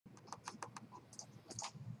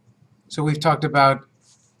So we've talked about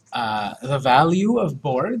the value of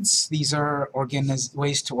boards. These are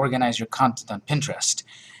ways to organize your content on Pinterest.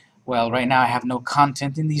 Well, right now I have no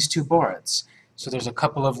content in these two boards. So there's a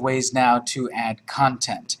couple of ways now to add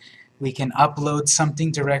content. We can upload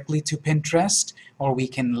something directly to Pinterest, or we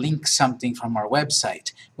can link something from our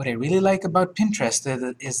website. What I really like about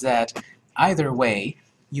Pinterest is that either way,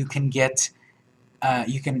 you can get,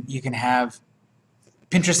 you can have,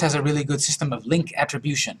 Pinterest has a really good system of link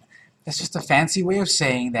attribution. That's just a fancy way of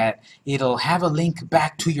saying that it'll have a link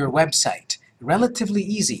back to your website. Relatively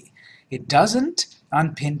easy. It doesn't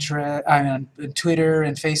on Pinterest, on Twitter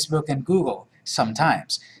and Facebook and Google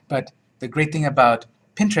sometimes. But the great thing about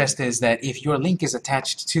Pinterest is that if your link is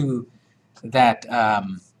attached to that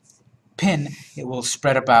pin, it'll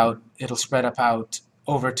spread about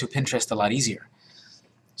over to Pinterest a lot easier.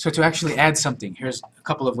 So to actually add something, here's a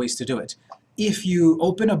couple of ways to do it. If you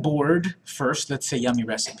open a board first, let's say Yummy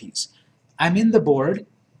Recipes. I'm in the board,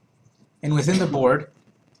 and within the board,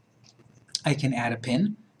 I can add a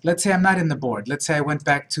pin. Let's say I'm not in the board. Let's say I went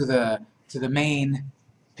back to the main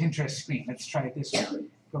Pinterest screen. Let's try it this way.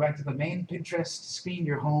 Go back to the main Pinterest screen,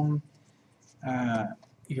 your home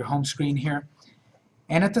screen here.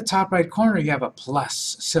 And at the top right corner, you have a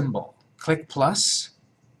plus symbol. Click plus.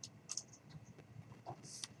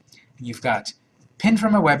 You've got pin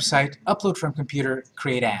from a website, upload from computer,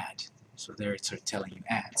 create ad. So there it's sort of telling you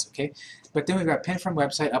ads, okay? But then we've got pin from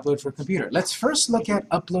website, upload from computer. Let's first look at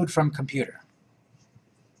upload from computer.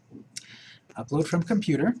 Upload from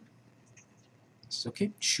computer. It's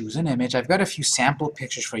okay, choose an image. I've got a few sample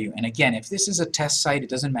pictures for you. And again, if this is a test site, it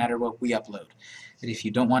doesn't matter what we upload. But if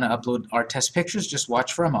you don't want to upload our test pictures, just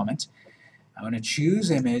watch for a moment. I'm going to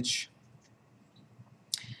choose image.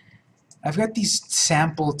 I've got these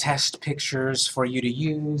sample test pictures for you to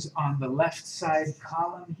use. On the left side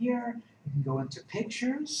column here, you can go into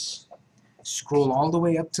pictures, scroll all the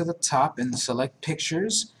way up to the top and select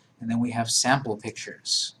pictures, and then we have sample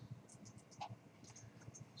pictures.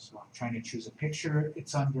 So I'm trying to choose a picture.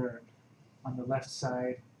 It's under, on the left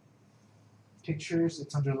side, pictures.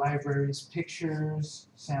 It's under libraries, pictures,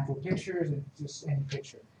 sample pictures, and just any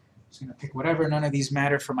picture. I'm just going to pick whatever. None of these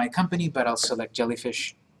matter for my company, but I'll select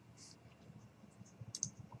jellyfish.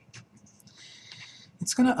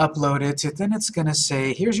 It's going to upload it, and then it's going to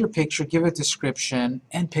say, here's your picture, give a description,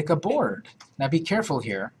 and pick a board. Now be careful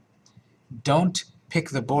here. Don't pick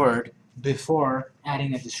the board before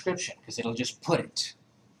adding a description, because it'll just put it.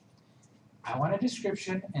 I want a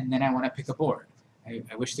description, and then I want to pick a board. I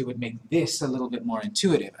wish they would make this a little bit more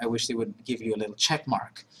intuitive. I wish they would give you a little check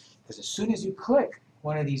mark, because as soon as you click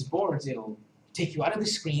one of these boards, it'll take you out of the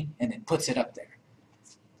screen, and it puts it up there.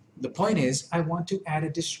 The point is, I want to add a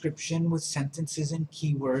description with sentences and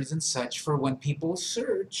keywords and such for when people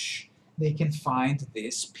search, they can find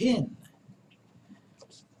this pin.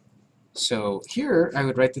 So here, I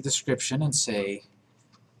would write the description and say,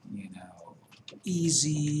 you know,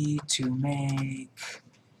 easy to make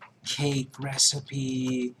cake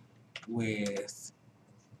recipe with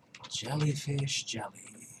jellyfish jelly.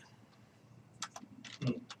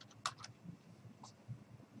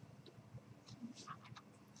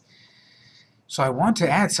 So I want to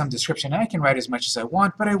add some description, and I can write as much as I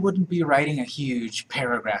want, but I wouldn't be writing a huge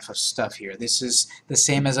paragraph of stuff here. This is the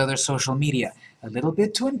same as other social media. A little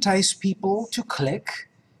bit to entice people to click,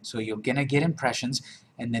 so you're going to get impressions,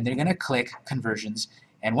 and then they're going to click conversions.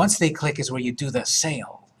 And once they click is where you do the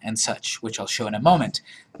sale and such, which I'll show in a moment.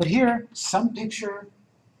 But here, some picture,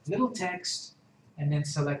 little text, and then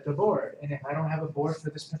select the board. And if I don't have a board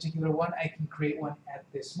for this particular one, I can create one at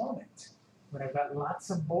this moment. When I've got lots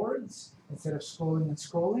of boards, instead of scrolling and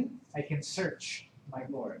scrolling, I can search my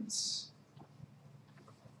boards.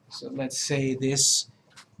 So let's say this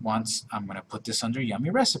wants, I'm going to put this under Yummy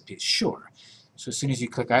Recipes, sure. So as soon as you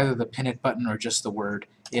click either the pin it button or just the word,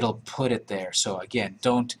 it'll put it there. So again,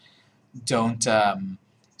 don't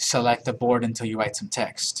select a board until you write some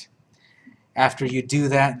text. After you do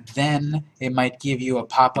that, then it might give you a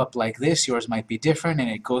pop-up like this. Yours might be different, and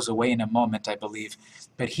it goes away in a moment, I believe.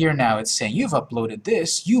 But here now it's saying, you've uploaded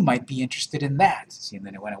this, you might be interested in that. See, and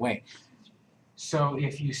then it went away. So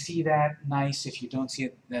if you see that, nice. If you don't see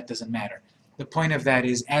it, that doesn't matter. The point of that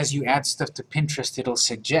is, as you add stuff to Pinterest, it'll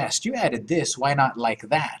suggest, you added this, why not like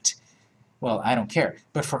that? Well, I don't care.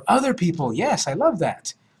 But for other people, yes, I love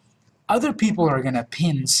that. Other people are going to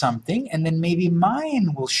pin something, and then maybe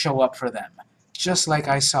mine will show up for them, just like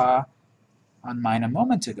I saw on mine a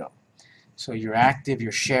moment ago. So you're active,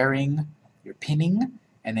 you're sharing, you're pinning,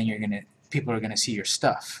 and then people are going to see your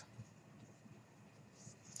stuff.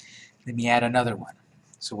 Let me add another one.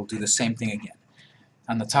 So we'll do the same thing again.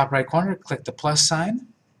 On the top right corner, click the plus sign.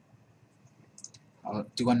 I'll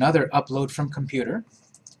do another upload from computer.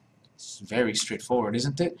 It's very straightforward,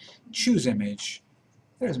 isn't it? Choose image.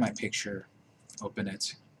 There's my picture. Open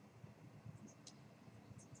it.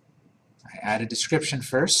 I add a description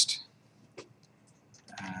first.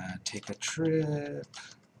 Take a trip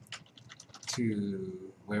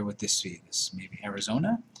to, where would this be? This maybe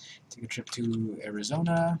Arizona. Take a trip to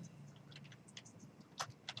Arizona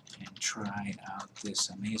and try out this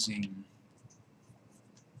amazing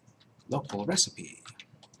local recipe.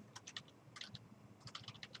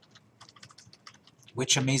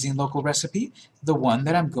 Which amazing local recipe? The one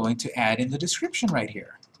that I'm going to add in the description right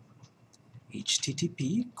here.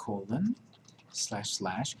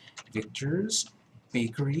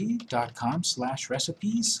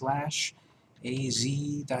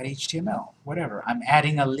 http://victorsbakery.com/recipes/az.html. Whatever. I'm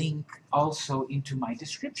adding a link also into my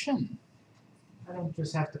description. I don't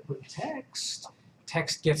just have to put text.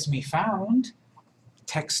 Text gets me found.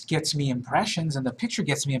 Text gets me impressions, and the picture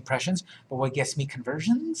gets me impressions, but what gets me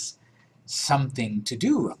conversions? Something to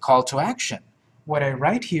do, a call to action. What I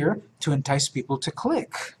write here to entice people to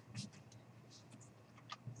click.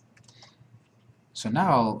 So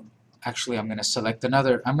now, actually, I'm going to select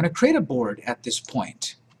another, I'm going to create a board at this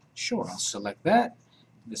point. Sure, I'll select that.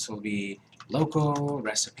 This will be local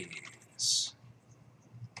recipes.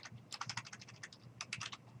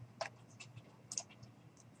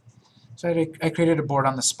 So I created a board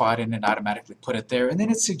on the spot and it automatically put it there. And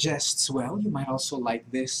then it suggests, well, you might also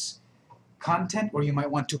like this content, or you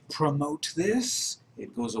might want to promote this.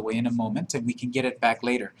 It goes away in a moment and we can get it back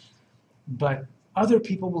later. But other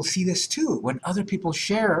people will see this too. When other people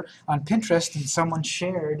share on Pinterest and someone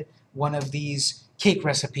shared one of these cake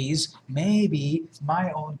recipes, maybe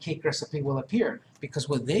my own cake recipe will appear because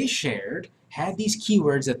what they shared had these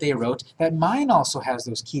keywords that they wrote that mine also has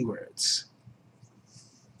those keywords.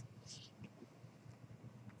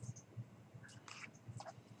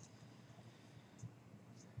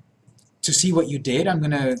 To see what you did, I'm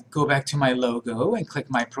going to go back to my logo and click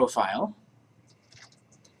my profile.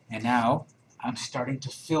 And now I'm starting to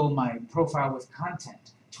fill my profile with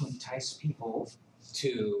content to entice people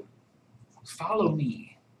to follow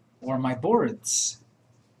me or my boards.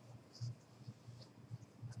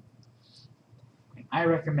 And I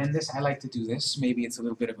recommend this. I like to do this. Maybe it's a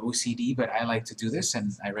little bit of OCD, but I like to do this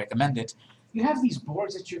and I recommend it. You have these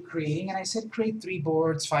boards that you're creating, and I said create 3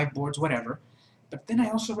 boards, 5 boards, whatever. But then I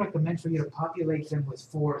also recommend for you to populate them with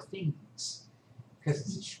 4 things,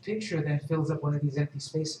 because each picture then fills up one of these empty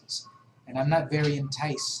spaces. And I'm not very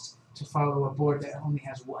enticed to follow a board that only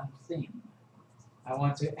has 1 thing. I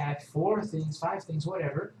want to add 4 things, 5 things,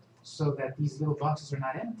 whatever, so that these little boxes are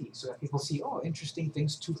not empty, so that people see, oh, interesting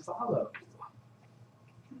things to follow.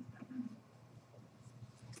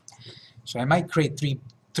 So I might create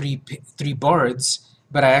three boards,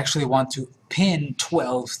 but I actually want to pin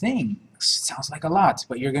 12 things. Sounds like a lot,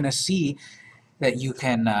 but you're going to see that you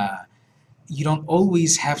can, you don't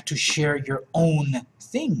always have to share your own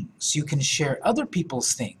things. You can share other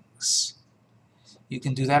people's things. You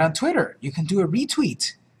can do that on Twitter. You can do a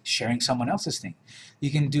retweet, sharing someone else's thing.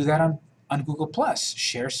 You can do that on Google+,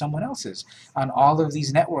 share someone else's. On all of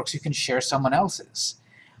these networks, you can share someone else's.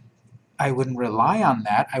 I wouldn't rely on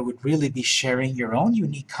that. I would really be sharing your own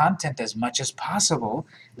unique content as much as possible,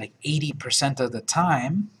 like 80% of the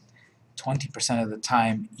time. 20% of the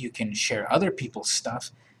time you can share other people's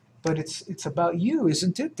stuff, but it's about you,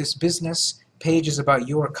 isn't it? This business page is about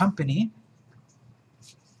your company.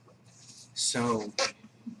 So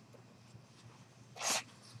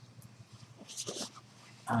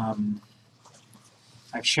I've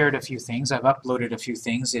shared a few things, I've uploaded a few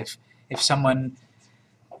things. If someone,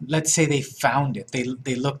 let's say they found it,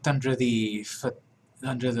 they looked under the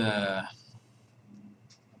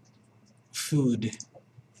food,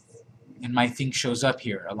 and my thing shows up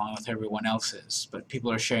here along with everyone else's, but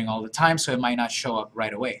people are sharing all the time, so it might not show up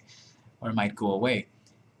right away, or it might go away.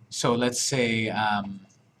 So let's say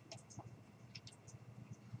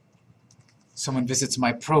someone visits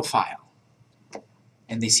my profile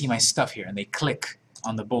and they see my stuff here and they click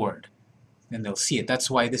on the board, then they'll see it.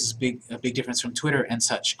 That's why this is a big difference from Twitter and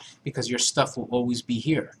such, because your stuff will always be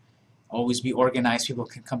here, always be organized. People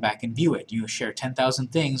can come back and view it. You share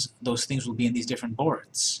 10,000 things, those things will be in these different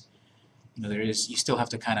boards. You know, you still have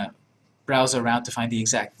to kind of browse around to find the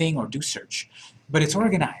exact thing or do search. But it's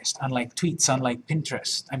organized, unlike tweets, unlike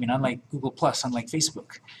Pinterest, unlike Google+, unlike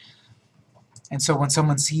Facebook. And so when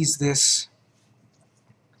someone sees this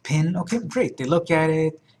pin, okay, great, they look at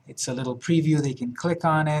it, it's a little preview, they can click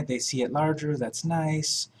on it, they see it larger, that's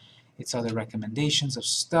nice. It's other recommendations of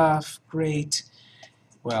stuff, great.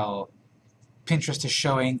 Well, Pinterest is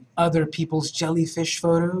showing other people's jellyfish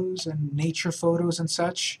photos and nature photos and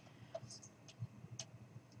such.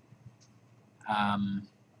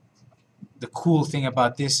 The cool thing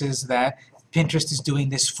about this is that Pinterest is doing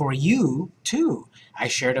this for you too. I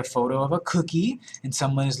shared a photo of a cookie, and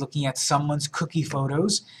someone is looking at someone's cookie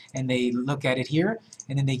photos, and they look at it here,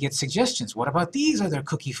 and then they get suggestions. What about these other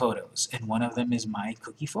cookie photos? And one of them is my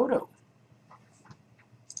cookie photo.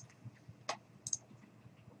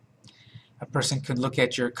 A person could look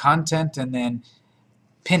at your content and then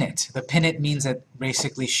pin it. The pin it means that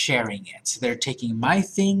basically sharing it. They're taking my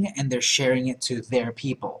thing and they're sharing it to their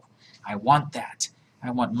people. I want that. I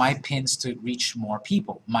want my pins to reach more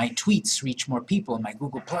people. My tweets reach more people. My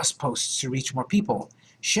Google Plus posts to reach more people.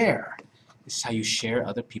 Share. This is how you share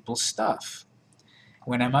other people's stuff.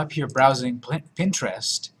 When I'm up here browsing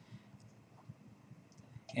Pinterest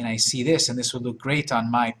and I see this, and this would look great on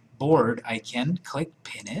my board, I can click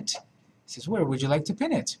pin it. It says, where would you like to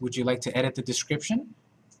pin it? Would you like to edit the description?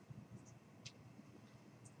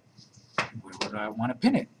 Where would I want to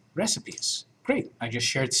pin it? Recipes. Great. I just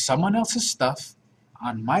shared someone else's stuff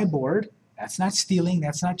on my board. That's not stealing.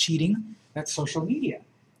 That's not cheating. That's social media.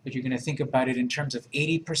 But you're going to think about it in terms of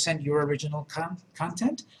 80% your original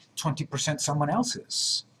content, 20% someone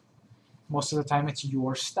else's. Most of the time it's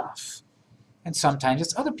your stuff. And sometimes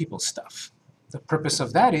it's other people's stuff. The purpose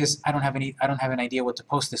of that is I don't have an idea what to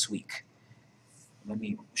post this week. Let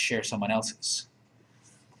me share someone else's.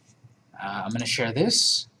 I'm going to share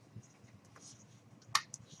this.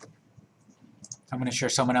 I'm going to share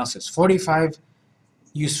someone else's. 45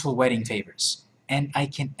 useful wedding favors. And I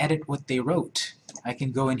can edit what they wrote. I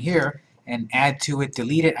can go in here and add to it,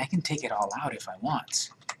 delete it. I can take it all out if I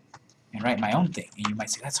want and write my own thing. And you might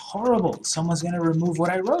say, that's horrible. Someone's going to remove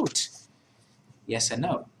what I wrote. Yes and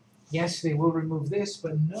no. Yes, they will remove this,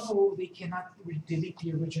 but no, they cannot delete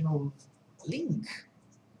the original link.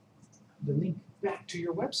 The link back to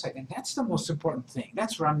your website. And that's the most important thing.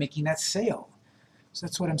 That's where I'm making that sale. So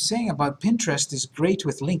that's what I'm saying about Pinterest is great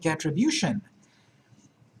with link attribution.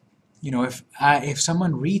 You know, if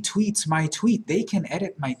someone retweets my tweet, they can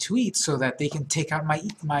edit my tweet so that they can take out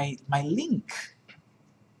my link.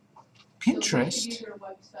 Pinterest. So you use your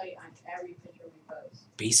website on every picture we post.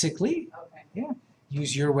 Basically. Okay. Yeah.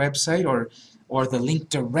 Use your website or the link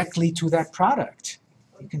directly to that product.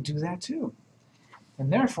 You can do that too.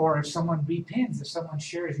 And therefore, if someone repins, if someone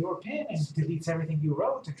shares your pin and deletes everything you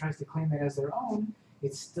wrote and tries to claim it as their own,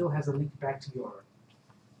 it still has a link back to your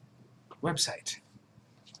website.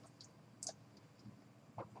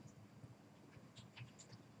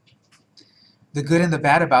 The good and the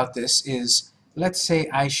bad about this is, let's say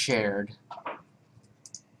I shared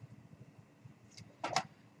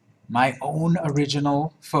my own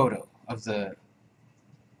original photo of that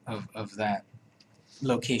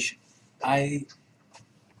location. I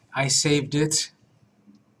saved it,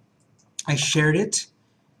 I shared it,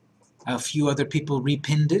 a few other people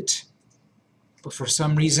repinned it, but for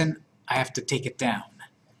some reason I have to take it down.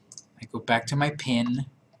 I go back to my pin,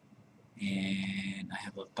 and I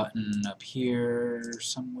have a button up here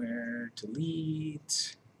somewhere,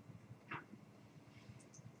 delete,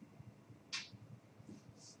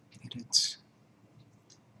 edit,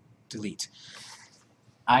 delete.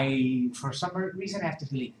 For some reason I have to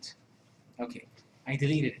delete it. Okay, I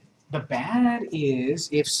deleted it. The bad is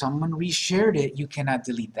if someone reshared it, you cannot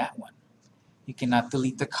delete that one. You cannot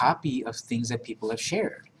delete the copy of things that people have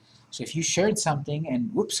shared. So if you shared something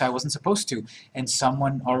and, whoops, I wasn't supposed to, and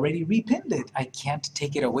someone already repinned it, I can't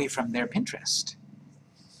take it away from their Pinterest.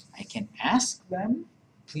 I can ask them,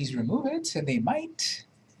 please remove it, and they might.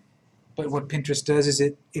 But what Pinterest does is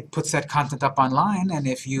it puts that content up online, and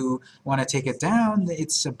if you want to take it down,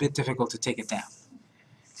 it's a bit difficult to take it down.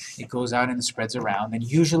 It goes out and it spreads around, and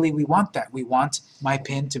usually we want that. We want my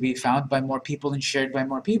pin to be found by more people and shared by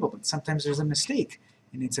more people, but sometimes there's a mistake.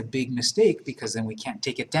 And it's a big mistake because then we can't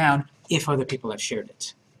take it down if other people have shared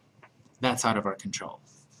it. That's out of our control.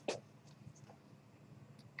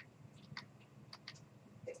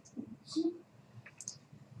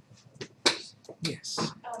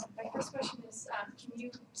 Yes? My first question is, can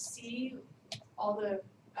you see all the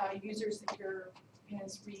users that your pin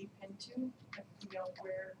is repinned to? Like, you know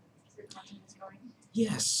where your content is going?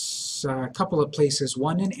 Yes, a couple of places.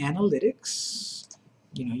 One in analytics.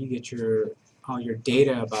 You know, you get all your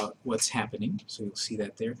data about what's happening, so you'll see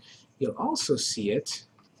that there. You'll also see it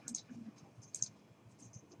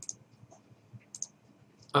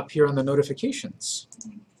up here on the notifications.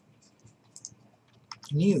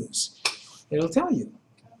 News. It'll tell you,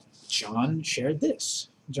 John shared this.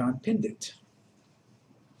 John pinned it.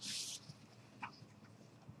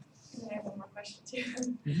 And I have one more question. question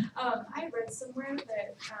too. Mhm. I read somewhere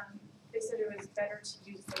that they said it was better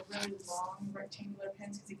to use the really long rectangular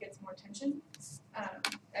pins because it gets more attention.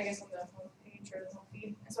 I guess on the home page or the home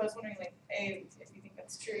feed. And so I was wondering, like, A, if you think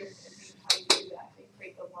that's true, and B, how you do that. They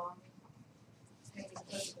create the long pins as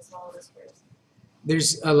opposed to the smaller squares.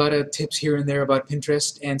 There's a lot of tips here and there about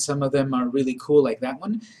Pinterest, and some of them are really cool, like that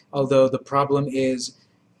one. Although the problem is,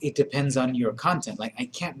 it depends on your content. Like, I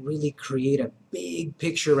can't really create a big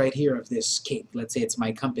picture right here of this cake. Let's say it's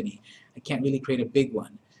my company. I can't really create a big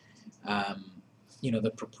one. You know,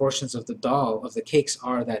 the proportions of the doll, of the cakes,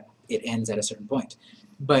 are that it ends at a certain point.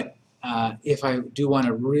 But if I do want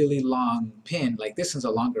a really long pin, like this one's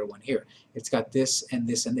a longer one here. It's got this and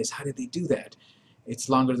this and this. How did they do that? It's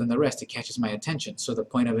longer than the rest. It catches my attention. So the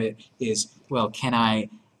point of it is, well,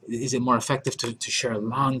 is it more effective to share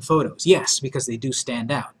long photos? Yes, because they do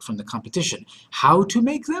stand out from the competition. How to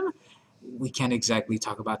make them? We can't exactly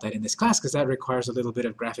talk about that in this class because that requires a little bit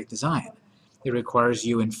of graphic design. It requires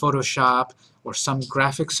you in Photoshop or some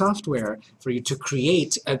graphic software for you to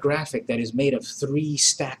create a graphic that is made of 3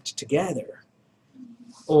 stacked together.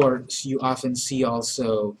 Or you often see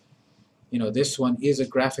also, you know, this one is a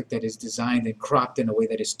graphic that is designed and cropped in a way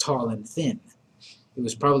that is tall and thin. It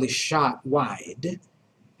was probably shot wide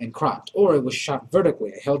and cropped, or it was shot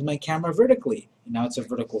vertically. I held my camera vertically, and now it's a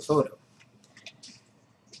vertical photo.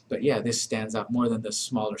 But yeah, this stands out more than the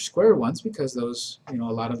smaller square ones because those, you know,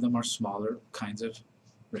 a lot of them are smaller kinds of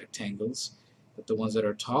rectangles, but the ones that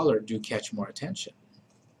are taller do catch more attention.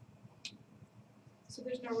 So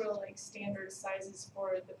there's no real like standard sizes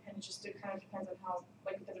for the pin. It just kind of depends on how,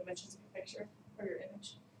 like, the dimensions of your picture or your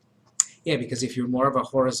image. Yeah, because if you're more of a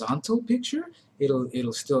horizontal picture,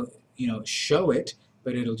 it'll still, you know, show it,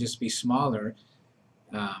 but it'll just be smaller.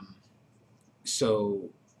 So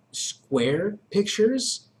square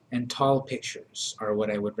pictures and tall pictures are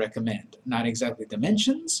what I would recommend. Not exactly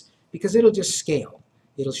dimensions, because it'll just scale.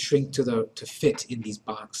 It'll shrink to fit in these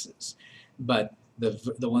boxes. But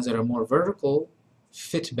the ones that are more vertical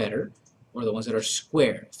fit better, or the ones that are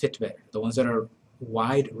square fit better. The ones that are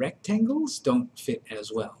wide rectangles don't fit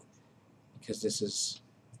as well, because this is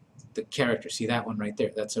the character. See that one right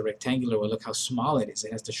there? That's a rectangular one. Look how small it is.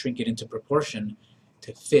 It has to shrink it into proportion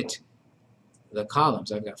to fit the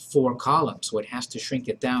columns. I've got 4 columns, so it has to shrink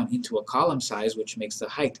it down into a column size, which makes the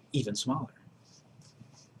height even smaller.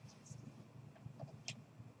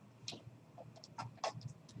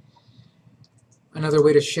 Another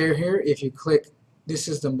way to share here, if you click, this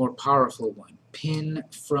is the more powerful one, pin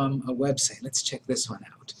from a website. Let's check this one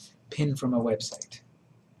out. Pin from a website.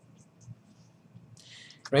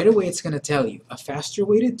 Right away it's going to tell you, a faster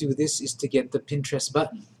way to do this is to get the Pinterest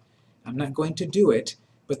button. I'm not going to do it,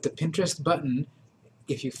 but the Pinterest button,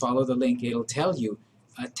 if you follow the link, it'll tell you,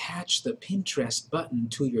 attach the Pinterest button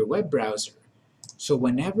to your web browser. So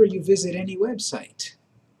whenever you visit any website,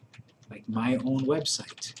 like my own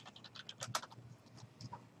website,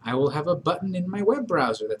 I will have a button in my web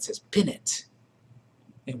browser that says pin it.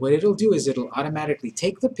 And what it'll do is it'll automatically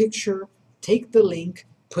take the picture, take the link,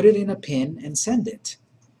 put it in a pin, and send it.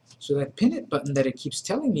 So that pin it button that it keeps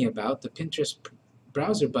telling me about, the Pinterest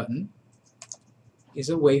browser button, is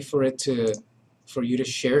a way for you to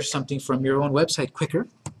share something from your own website quicker.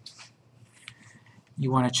 You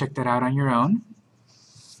want to check that out on your own.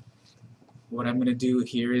 What I'm going to do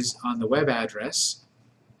here is on the web address,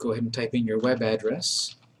 go ahead and type in your web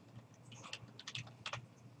address.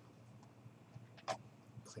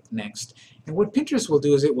 Click Next. And what Pinterest will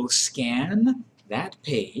do is it will scan that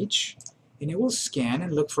page, and it will scan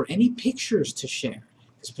and look for any pictures to share,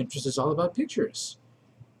 because Pinterest is all about pictures.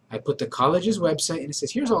 I put the college's website, and it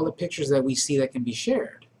says, here's all the pictures that we see that can be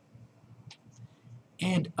shared.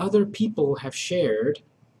 And other people have shared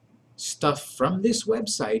stuff from this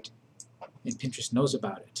website, and Pinterest knows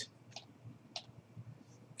about it.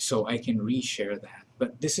 So I can reshare that.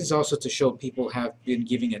 But this is also to show people have been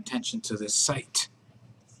giving attention to this site.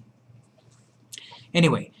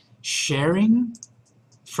 Anyway, sharing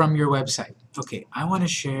from your website. Okay, I want to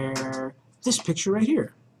share this picture right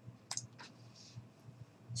here.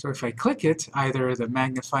 So if I click it, either the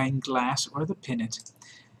magnifying glass or the pin it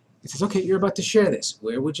says, okay, you're about to share this.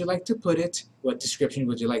 Where would you like to put it? What description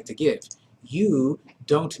would you like to give? You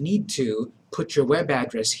don't need to put your web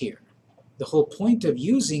address here. The whole point of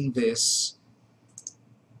using this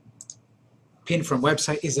pin from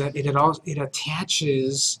website is that it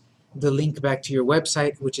attaches the link back to your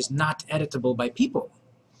website, which is not editable by people.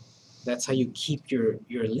 That's how you keep your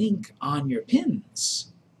link on your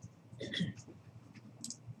pins.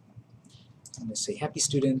 I'm going to say happy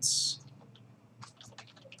students,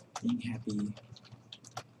 being happy,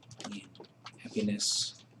 and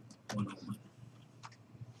happiness 101.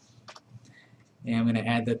 And I'm going to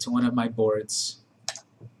add that to one of my boards.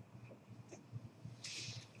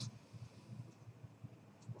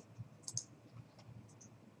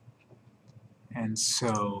 And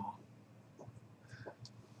so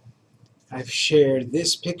I've shared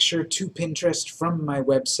this picture to Pinterest from my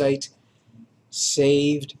website,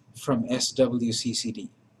 saved from SWCCD.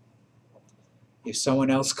 If someone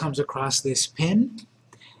else comes across this pin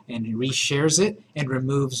and reshares it and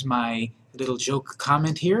removes my little joke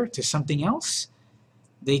comment here to something else,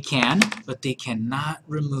 they can, but they cannot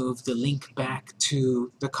remove the link back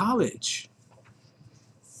to the college.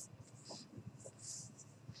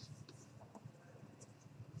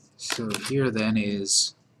 So here then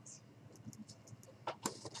is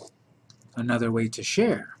another way to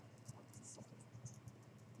share.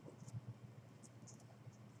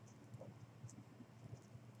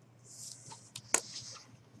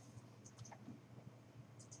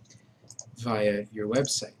 Via your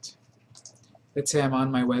website. Let's say I'm on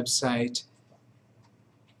my website,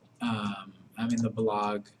 I'm in the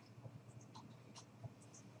blog,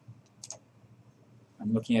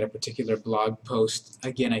 I'm looking at a particular blog post.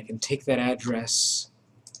 Again, I can take that address,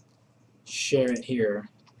 share it here.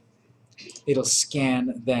 It'll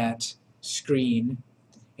scan that screen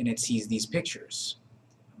and it sees these pictures.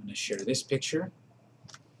 I'm going to share this picture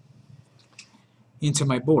into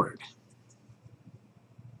my board.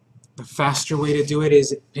 The faster way to do it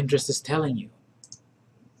is Pinterest is telling you.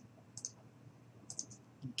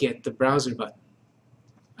 Get the browser button.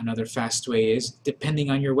 Another fast way is, depending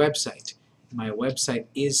on your website. My website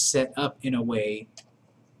is set up in a way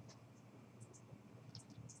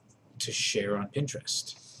to share on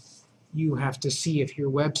Pinterest. You have to see if your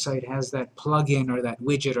website has that plugin or that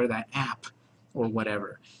widget or that app or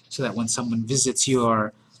whatever, so that when someone visits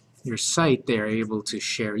your site, they're able to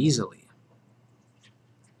share easily.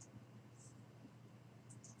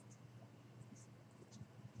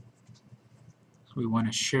 So we want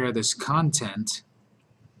to share this content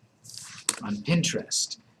on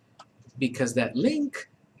Pinterest, because that link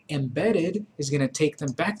embedded is going to take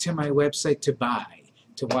them back to my website to buy,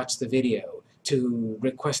 to watch the video, to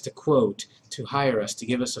request a quote, to hire us, to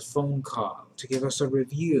give us a phone call, to give us a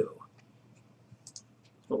review.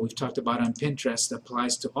 What we've talked about on Pinterest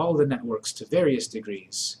applies to all the networks to various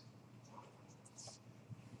degrees.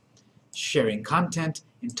 Sharing content,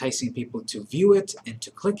 enticing people to view it and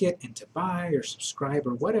to click it and to buy or subscribe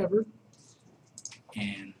or whatever.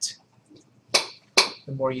 And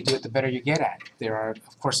the more you do it, the better you get at it. There are,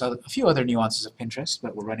 of course, a few other nuances of Pinterest,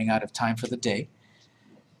 but we're running out of time for the day.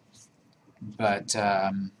 But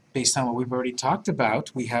based on what we've already talked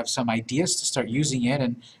about, we have some ideas to start using it.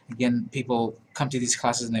 And again, people come to these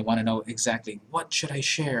classes and they want to know exactly, what should I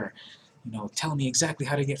share? You know, tell me exactly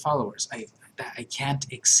how to get followers. I can't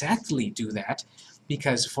exactly do that,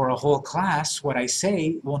 because for a whole class, what I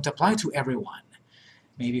say won't apply to everyone.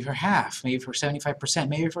 Maybe for half, maybe for 75%,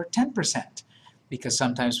 maybe for 10%. Because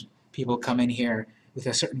sometimes people come in here with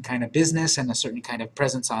a certain kind of business and a certain kind of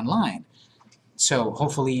presence online. So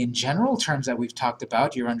hopefully in general terms that we've talked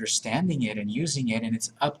about, you're understanding it and using it, and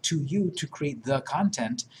it's up to you to create the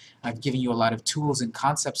content. I've given you a lot of tools and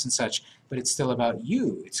concepts and such, but it's still about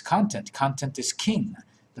you. It's content. Content is king.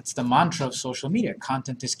 That's the mantra of social media.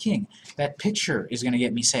 Content is king. That picture is going to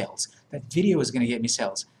get me sales. That video is going to get me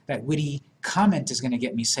sales. That witty comment is going to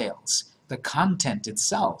get me sales. The content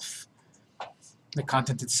itself. The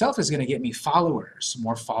content itself is going to get me followers.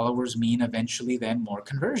 More followers mean eventually then more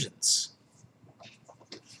conversions.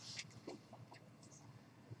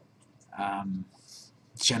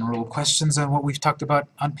 General questions on what we've talked about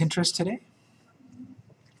on Pinterest today?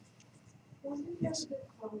 When we have the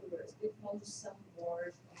followers, we post some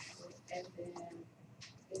words and then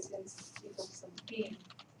they send people some pin.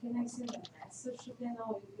 Can I send a message to them?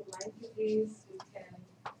 Oh, if you like this, you can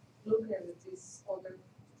look at this other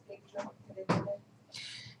picture. Can I do that?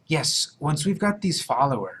 Yes, once we've got these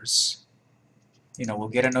followers, you know, we'll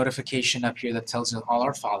get a notification up here that tells us all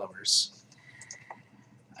our followers.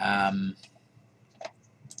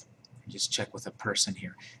 Just check with a person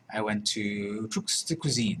here. I went to Trucs de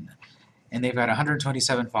Cuisine, and they've got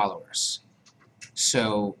 127 followers.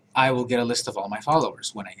 So I will get a list of all my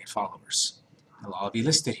followers when I get followers. They'll all be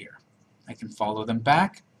listed here. I can follow them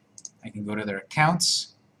back. I can go to their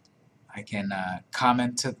accounts. I can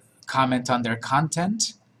comment on their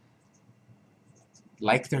content,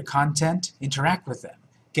 like their content, interact with them.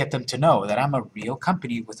 Get them to know that I'm a real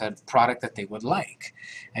company with a product that they would like.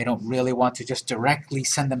 I don't really want to just directly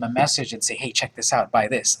send them a message and say, hey, check this out, buy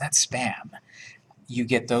this. That's spam. You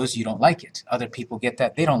get those, you don't like it. Other people get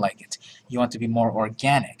that, they don't like it. You want to be more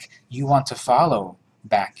organic. You want to follow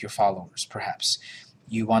back your followers, perhaps.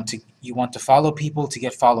 You want to follow people to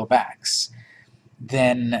get follow backs.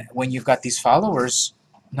 Then when you've got these followers,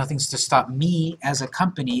 nothing's to stop me as a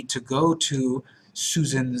company to go to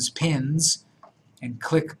Susan's pins and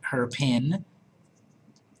click her pin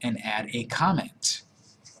and add a comment.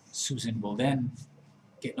 Susan will then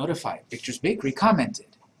get notified. Pictures Bakery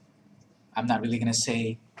commented. I'm not really going to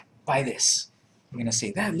say, buy this. I'm going to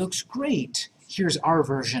say, that looks great. Here's our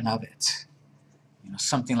version of it. You know,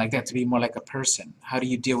 something like that, to be more like a person. How do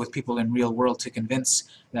you deal with people in real world to convince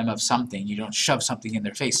them of something? You don't shove something in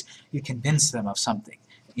their face. You convince them of something.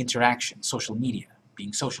 Interaction, social media,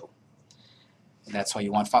 being social. And that's why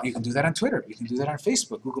you want you can do that on Twitter. You can do that on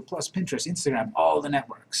Facebook, Google+, Pinterest, Instagram, all the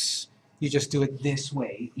networks. You just do it this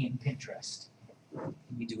way in Pinterest.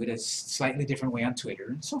 You do it a slightly different way on Twitter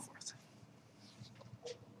and so forth.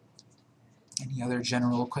 Any other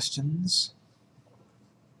general questions?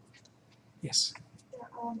 Yes? Yeah,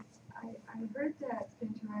 I heard that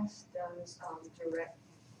Pinterest does direct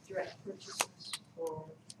purchases for,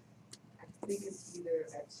 I think it's either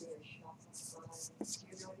Etsy or Shopify. Do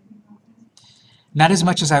you know anything about that? Not as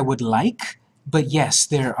much as I would like, but yes,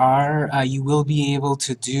 there are, you will be able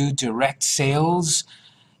to do direct sales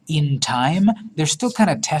in time. They're still kind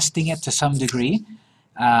of testing it to some degree.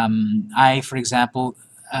 I, for example,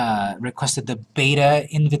 requested the beta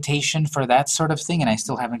invitation for that sort of thing, and I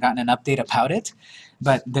still haven't gotten an update about it.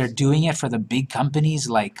 But they're doing it for the big companies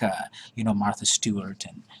like, you know, Martha Stewart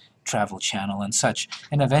and Travel Channel and such.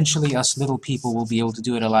 And eventually us little people will be able to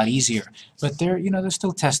do it a lot easier. But they're, you know, they're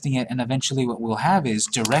still testing it, and eventually what we'll have is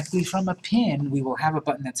directly from a pin, we will have a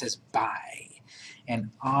button that says buy.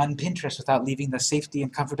 And on Pinterest, without leaving the safety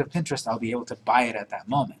and comfort of Pinterest, I'll be able to buy it at that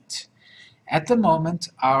moment. At the moment,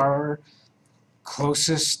 our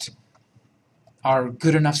closest, our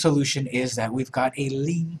good enough solution is that we've got a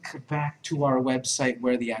link back to our website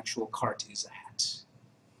where the actual cart is at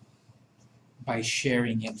by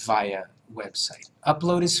sharing it via website.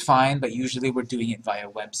 Upload is fine, but usually we're doing it via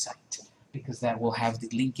website because that will have the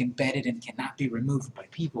link embedded and cannot be removed by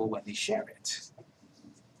people when they share it.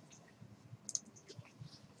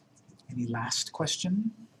 Any last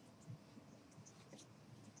question?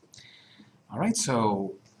 All right,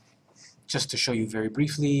 so just to show you very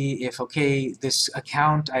briefly, if, okay, this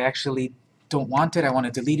account, I actually don't want it, I want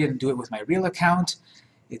to delete it and do it with my real account,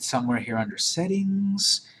 it's somewhere here under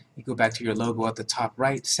Settings. You go back to your logo at the top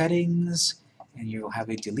right, Settings, and you'll have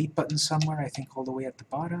a delete button somewhere, I think all the way at the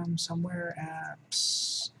bottom somewhere,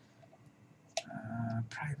 Apps,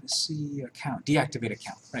 Privacy, Account, Deactivate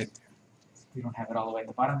Account, right there. We don't have it all the way at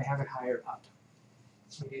the bottom, they have it higher up.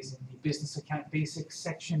 So it is in the Business Account Basics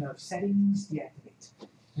section of Settings, Deactivate.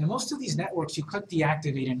 And most of these networks, you click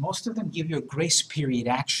Deactivate, and most of them give you a grace period,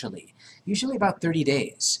 actually. Usually about 30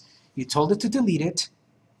 days. You told it to delete it.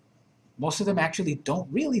 Most of them actually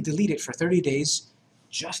don't really delete it for 30 days,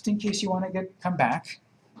 just in case you want to come back,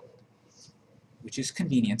 which is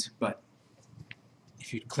convenient, but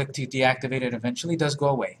if you click to deactivate it, eventually does go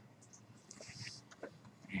away.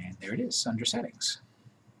 And there it is, under Settings.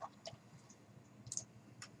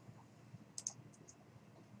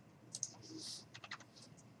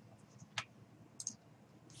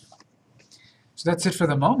 So that's it for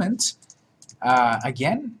the moment.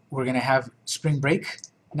 Again, we're going to have spring break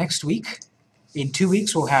next week. In 2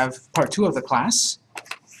 weeks, we'll have part 2 of the class.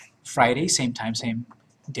 Friday, same time, same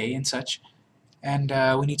day and such. And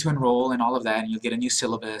we need to enroll and all of that, and you'll get a new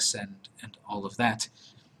syllabus and all of that.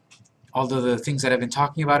 All of the things that I've been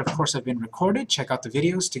talking about, of course, have been recorded. Check out the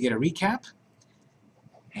videos to get a recap.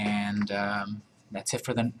 And that's it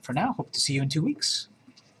for now. Hope to see you in 2 weeks.